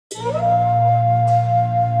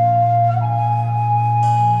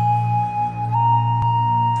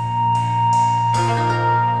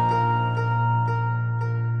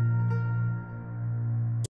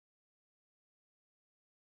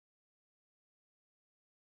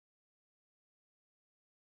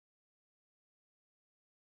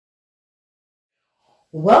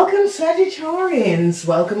Welcome, Sagittarians.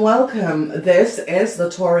 Welcome, welcome. This is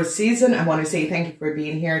the Taurus season. I want to say thank you for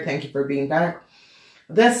being here. Thank you for being back.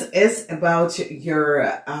 This is about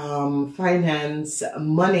your finance,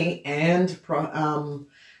 money, and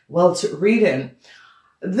wealth reading.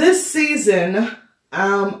 This season,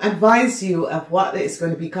 advise you of what is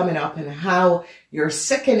going to be coming up and how your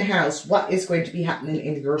second house, what is going to be happening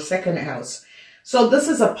in your second house. So this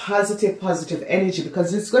is a positive energy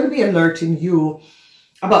because it's going to be alerting you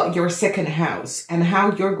about your second house and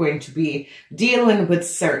how you're going to be dealing with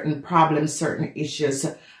certain problems, certain issues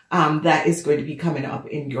that is going to be coming up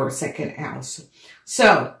in your second house.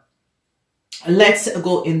 So let's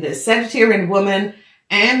go in this. Sagittarian woman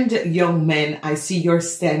and young men, I see you're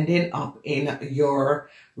standing up in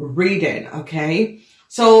your reading, okay?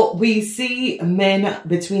 So we see men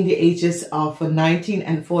between the ages of 19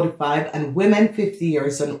 and 45 and women 50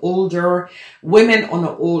 years and older. Women on the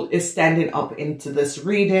whole is standing up into this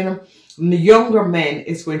reading. The younger men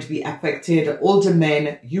is going to be affected. Older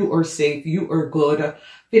men, you are safe, you are good.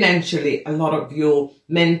 Financially, a lot of you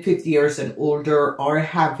men 50 years and older are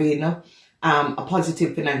having a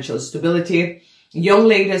positive financial stability. Young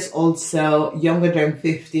ladies also younger than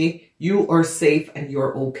 50, you are safe and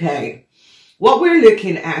you're okay. What we're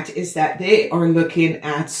looking at is that they are looking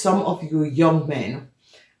at some of you young men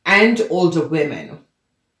and older women.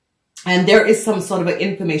 And there is some sort of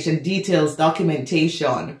information, details,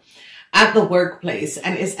 documentation at the workplace.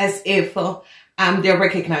 And it's as if they're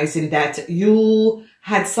recognizing that you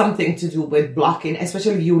had something to do with blocking,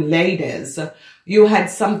 especially you ladies. You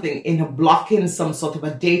had something in blocking some sort of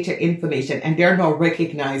a data information, and they're now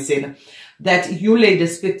recognizing that you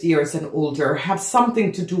ladies 50 years and older have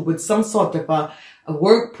something to do with some sort of a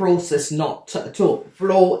work process not to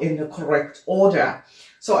flow in the correct order.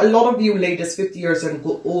 So a lot of you ladies 50 years and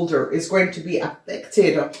older is going to be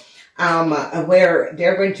affected where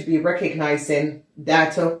they're going to be recognizing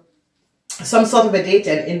that some sort of a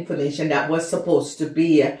data and information that was supposed to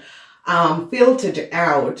be filtered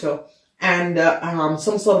out and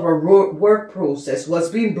some sort of a work process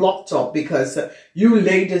was being blocked up because you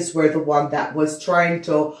ladies were the one that was trying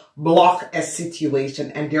to block a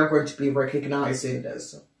situation, and they're going to be recognizing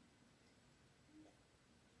this.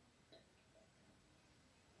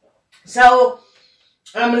 So,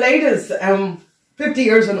 ladies, 50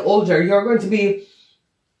 years and older, you're going to be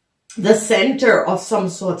the center of some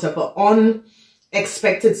sort of an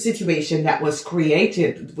unexpected situation that was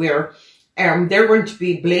created where they're going to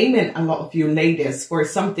be blaming a lot of you ladies for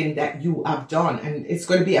something that you have done, and it's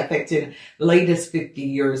going to be affecting ladies 50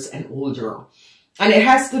 years and older. And it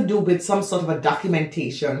has to do with some sort of a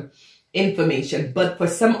documentation information, but for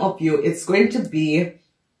some of you, it's going to be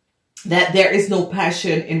that there is no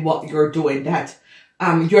passion in what you're doing, that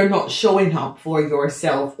you're not showing up for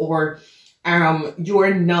yourself, or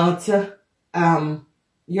you're not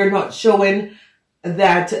showing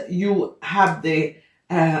that you have the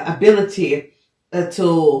ability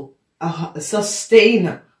to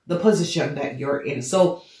sustain the position that you're in.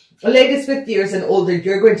 So ladies 50 years and older,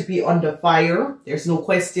 you're going to be under fire. There's no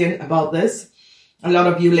question about this. A lot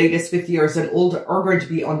of you ladies 50 years and older are going to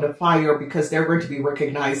be under fire because they're going to be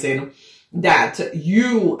recognizing that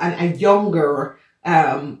you and a younger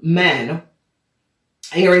man,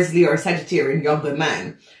 Aries, Leo, or Sagittarian younger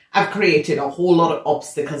man, have created a whole lot of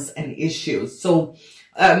obstacles and issues. So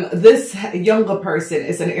this younger person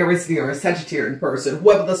is an Aries, Leo, or Sagittarian person.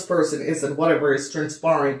 Whoever this person is and whatever is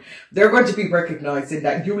transpiring, they're going to be recognizing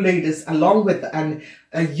that you ladies, along with a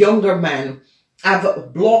younger man,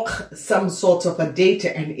 have blocked some sort of a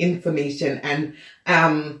data and information and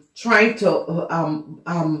trying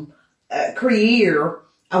to create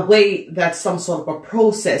a way that some sort of a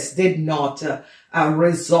process did not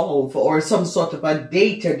resolve, or some sort of a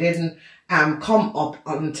data didn't come up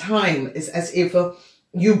on time. It's as if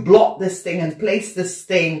you block this thing and place this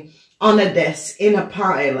thing on a desk in a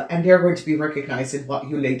pile, and they're going to be recognizing what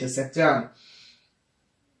you ladies have done.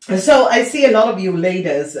 So I see a lot of you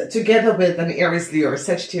ladies together with an Aries, Leo, or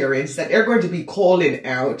Sagittarians that are going to be calling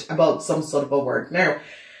out about some sort of a work. Now,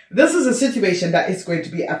 this is a situation that is going to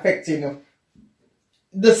be affecting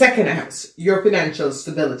the second house, your financial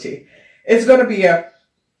stability. It's going to be a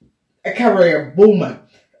career boomer.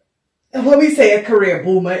 And when we say a career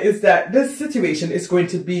boomer, is that this situation is going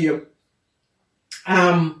to be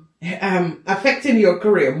affecting your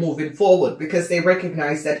career moving forward, because they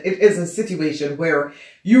recognize that it is a situation where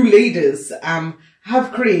you ladies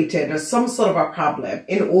have created some sort of a problem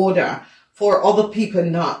in order for other people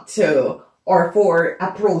not to, or for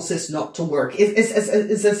a process not to work. It's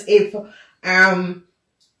as if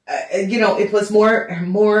you know, it was more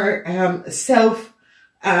self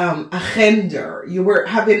agenda. You were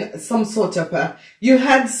having some sort of you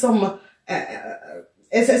had some,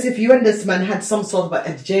 it's as if you and this man had some sort of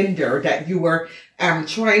an agenda that you were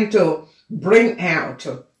trying to bring out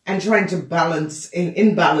and trying to balance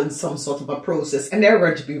some sort of a process, and they're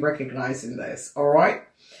going to be recognizing this. All right.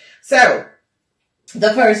 So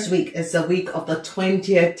the first week is the week of the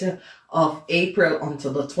 20th of April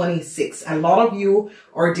until the 26th. A lot of you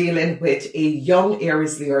are dealing with a young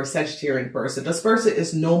Aries, Leo, or Sagittarian person. This person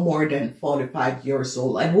is no more than 45 years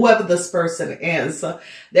old. And whoever this person is,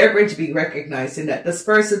 they're going to be recognizing that this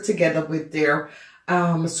person, together with their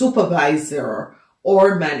supervisor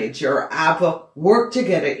or manager, have worked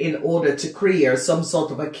together in order to create some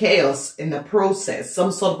sort of a chaos in the process,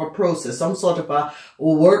 some sort of a process, some sort of a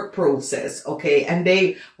work process, okay? And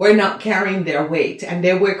they were not carrying their weight, and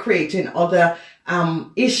they were creating other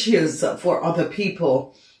issues for other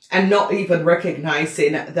people, and not even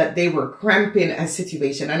recognizing that they were cramping a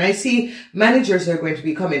situation. And I see managers are going to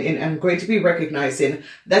be coming in and going to be recognizing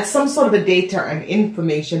that some sort of a data and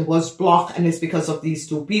information was blocked, and it's because of these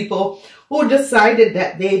two people who decided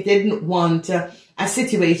that they didn't want a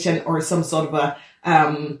situation or some sort of a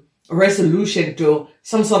resolution to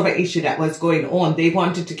some sort of an issue that was going on. They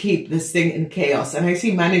wanted to keep this thing in chaos. And I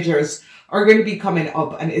see managers are going to be coming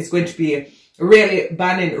up, and it's going to be really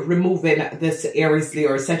removing this Aries,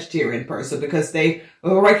 Leo, or Sagittarian person, because they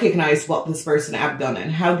recognize what this person have done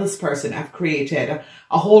and how this person have created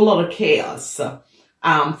a whole lot of chaos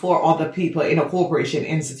for other people in a corporation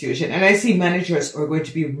institution. And I see managers are going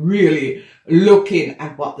to be really looking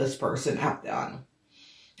at what this person have done.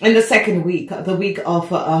 In the second week, the week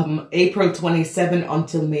of April 27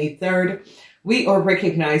 until May 3rd, we are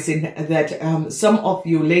recognizing that some of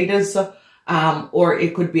you ladies, or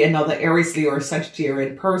it could be another Aries, Leo, or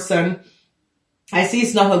Sagittarian person. I see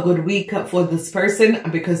it's not a good week for this person,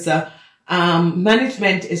 because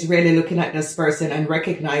management is really looking at this person and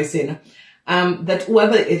recognizing that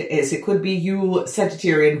whoever it is, it could be you,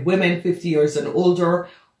 Sagittarian women 50 years and older,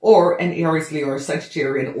 or an Aries, Leo, or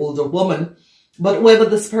Sagittarian older woman. But whoever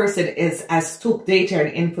this person is has took data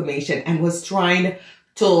and information and was trying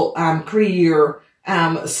to create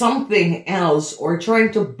something else, or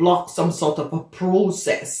trying to block some sort of a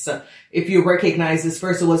process. If you recognize this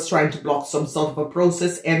person was trying to block some sort of a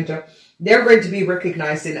process, and they're going to be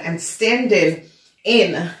recognizing and standing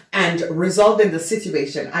in and resolving the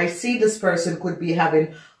situation. I see this person could be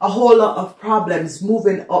having a whole lot of problems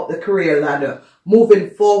moving up the career ladder,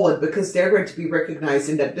 moving forward, because they're going to be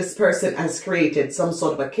recognizing that this person has created some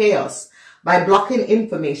sort of a chaos by blocking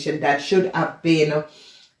information that should have been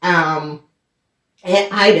either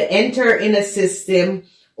enter in a system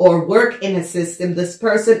or work in a system. This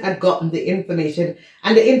person had gotten the information,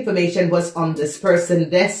 and the information was on this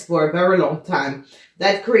person's desk for a very long time.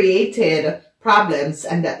 That created problems,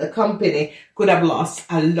 and that the company could have lost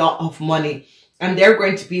a lot of money. And they're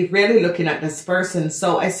going to be really looking at this person.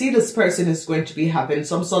 So I see this person is going to be having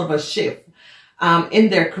some sort of a shift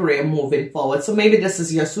in their career moving forward. So maybe this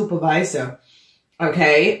is your supervisor.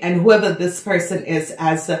 Okay, and whoever this person is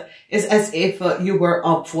as if you were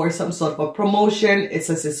up for some sort of a promotion.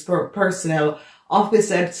 It's as if a personnel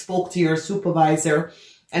officer spoke to your supervisor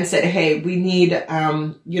and said, hey, we need,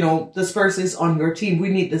 you know, this person is on your team. We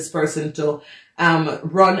need this person to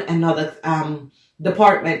run another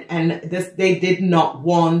department, and they did not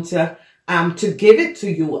want to give it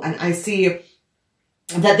to you. And I see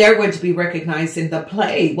that they're going to be recognizing the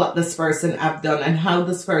play, what this person have done, and how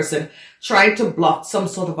this person tried to block some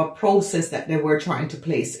sort of a process that they were trying to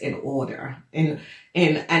place in order. And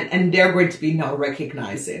they're going to be now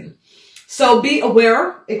recognizing. So be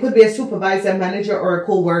aware. It could be a supervisor, manager, or a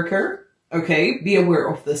co-worker. Okay, be aware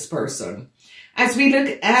of this person. As we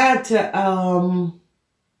look at,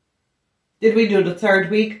 did we do the third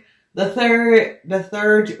week? The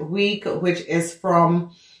third week, which is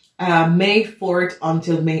from May 4th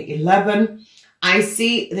until May 11th, I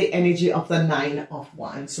see the energy of the 9 of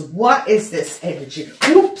Wands. So what is this energy?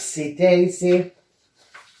 Oopsie daisy.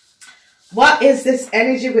 What is this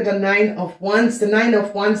energy with the 9 of Wands? The 9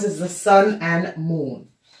 of Wands is the sun and moon.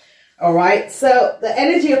 All right. So the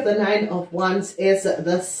energy of the 9 of Wands is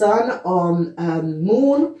the sun on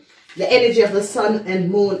moon. The energy of the sun and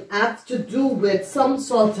moon has to do with some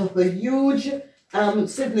sort of a huge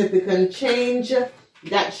significant change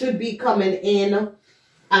that should be coming in,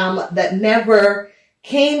 that never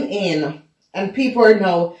came in. And people are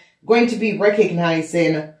now going to be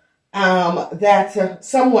recognizing that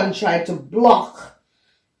someone tried to block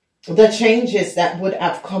the changes that would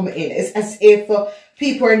have come in. It's as if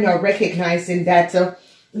people are now recognizing that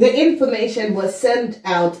the information was sent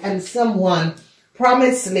out and someone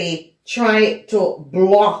promisely try to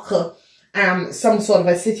block some sort of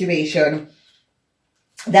a situation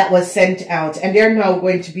that was sent out, and they're now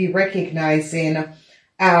going to be recognizing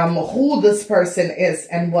who this person is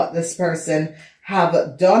and what this person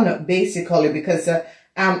have done, basically, because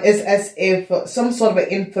it's as if some sort of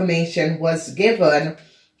information was given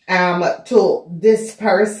to this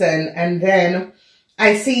person, and then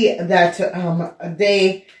I see that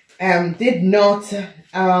they did not,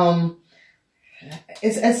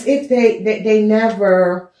 it's as if they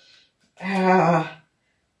never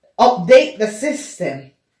update the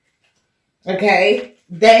system. Okay,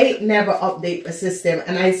 they never update the system,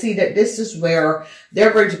 and I see that this is where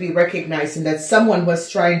they're going to be recognizing that someone was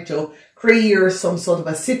trying to create some sort of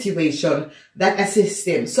a situation that assists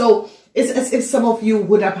them. So it's as if some of you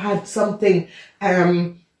would have had something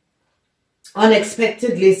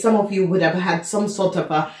unexpectedly. Some of you would have had some sort of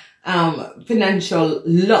a financial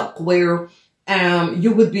luck where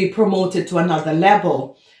you would be promoted to another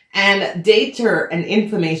level, and data and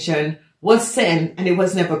information was sent and it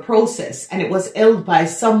was never processed, and it was held by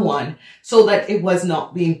someone so that it was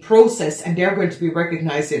not being processed, and they're going to be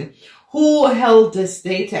recognizing who held this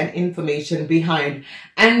data and information behind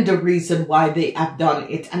and the reason why they have done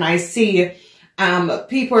it. And I see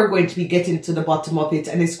people are going to be getting to the bottom of it,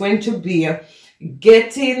 and it's going to be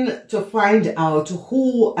getting to find out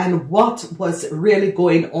who and what was really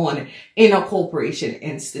going on in a corporation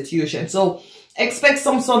institution. So expect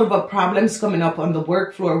some sort of a problems coming up on the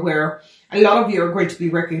work floor where a lot of you are going to be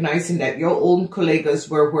recognizing that your own colleagues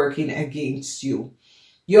were working against you.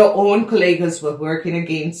 Your own colleagues were working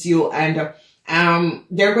against you, and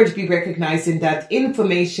they're going to be recognizing that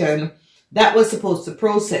information that was supposed to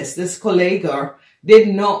process, this colleague did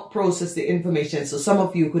not process the information. So some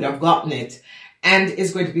of you could have gotten it, and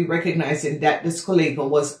is going to be recognizing that this colleague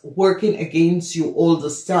was working against you all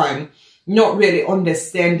this time, not really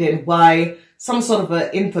understanding why some sort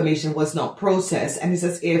of information was not processed. And it's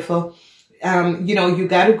as if, you know, you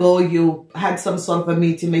got to go, you had some sort of a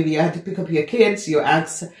meeting, maybe you had to pick up your kids, you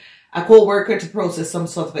asked a co-worker to process some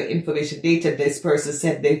sort of information data. This person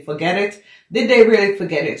said they forget it. Did they really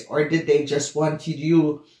forget it, or did they just want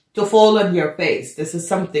you to fall on your face? This is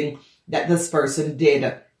something that this person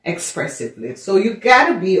did expressively. So you got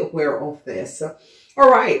to be aware of this. All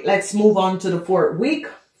right, let's move on to the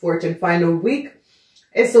fourth and final week.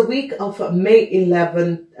 It's the week of May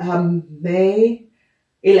 11th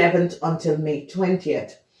until May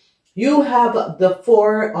 20th. You have the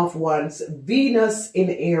Four of Wands, Venus in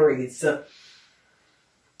Aries, and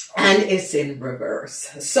it's in reverse.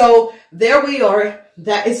 So there we are.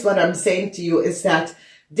 That is what I'm saying to you, is that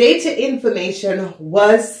data information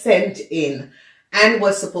was sent in and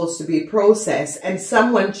was supposed to be processed, and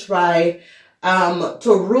someone tried to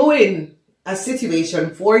ruin a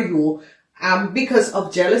situation for you because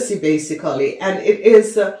of jealousy, basically. And it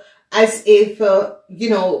is as if, you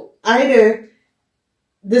know, either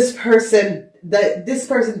this person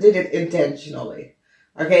did it intentionally.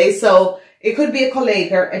 Okay, so it could be a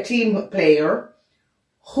colleague or a team player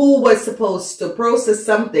who was supposed to process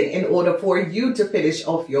something in order for you to finish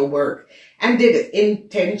off your work, and did it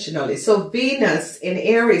intentionally. So Venus in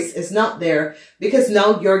Aries is not there because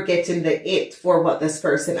now you're getting the it for what this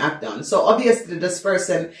person have done. So obviously this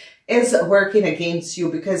person is working against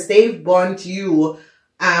you because they want you,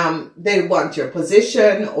 they want your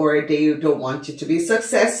position, or they don't want you to be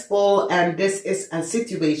successful. And this is a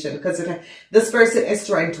situation because this person is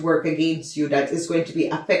trying to work against you that is going to be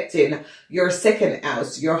affecting your second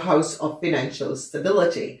house, your house of financial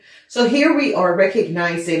stability. So here we are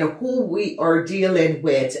recognizing who we are dealing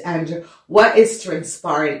with and what is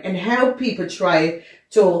transpiring, and how people try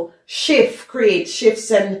to create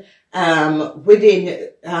shifts and within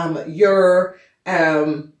your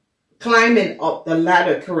climbing up the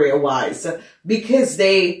ladder career-wise, because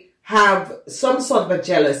they have some sort of a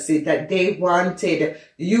jealousy that they wanted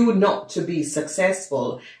you not to be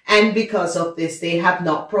successful. And because of this, they have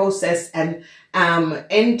not processed and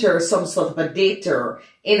enter some sort of a data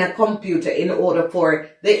in a computer in order for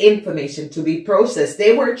the information to be processed.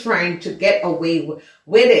 They were trying to get away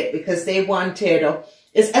with it because they wanted,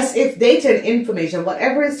 it's as if data and information,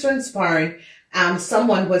 whatever is transpiring,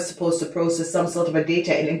 someone was supposed to process some sort of a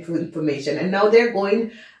data and information, and now they're going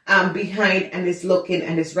behind and is looking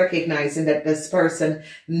and is recognizing that this person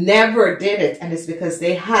never did it, and it's because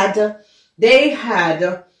they had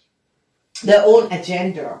their own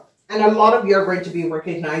agenda. And a lot of you are going to be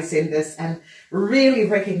recognizing this and really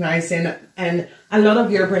recognizing, and a lot of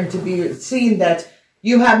you are going to be seeing that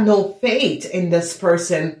you have no faith in this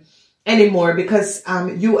person anymore, because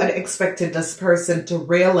you had expected this person to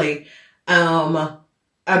really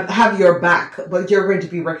have your back, but you're going to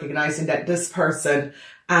be recognizing that this person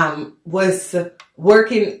was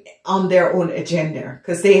working on their own agenda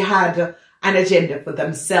because they had an agenda for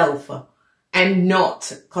themselves and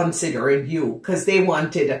not considering you because they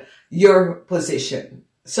wanted your position.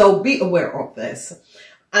 So be aware of this.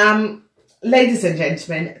 Ladies and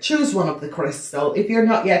gentlemen, choose one of the crystal. If you're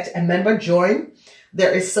not yet a member, join.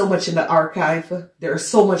 There is so much in the archive. There are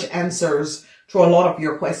so much answers to a lot of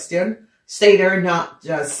your questions. Stay there, not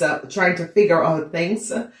just trying to figure out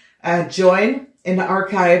things. Join in the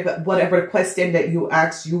archive. Whatever question that you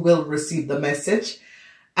ask, you will receive the message.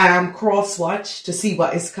 Cross-watch to see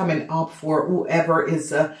what is coming up for whoever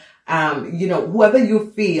is, you know, whoever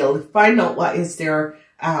you feel. Find out what is their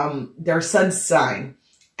sun sign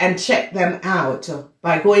and check them out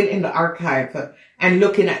by going in the archive and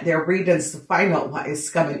looking at their readings to find out what is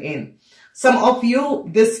coming in. Some of you,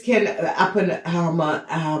 this can happen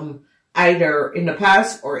either in the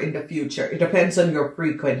past or in the future. It depends on your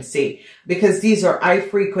frequency because these are high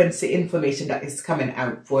frequency information that is coming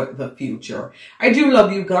out for the future. I do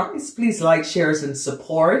love you guys. Please like, shares, and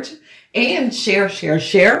support. And share.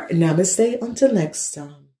 Namaste until next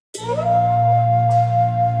time.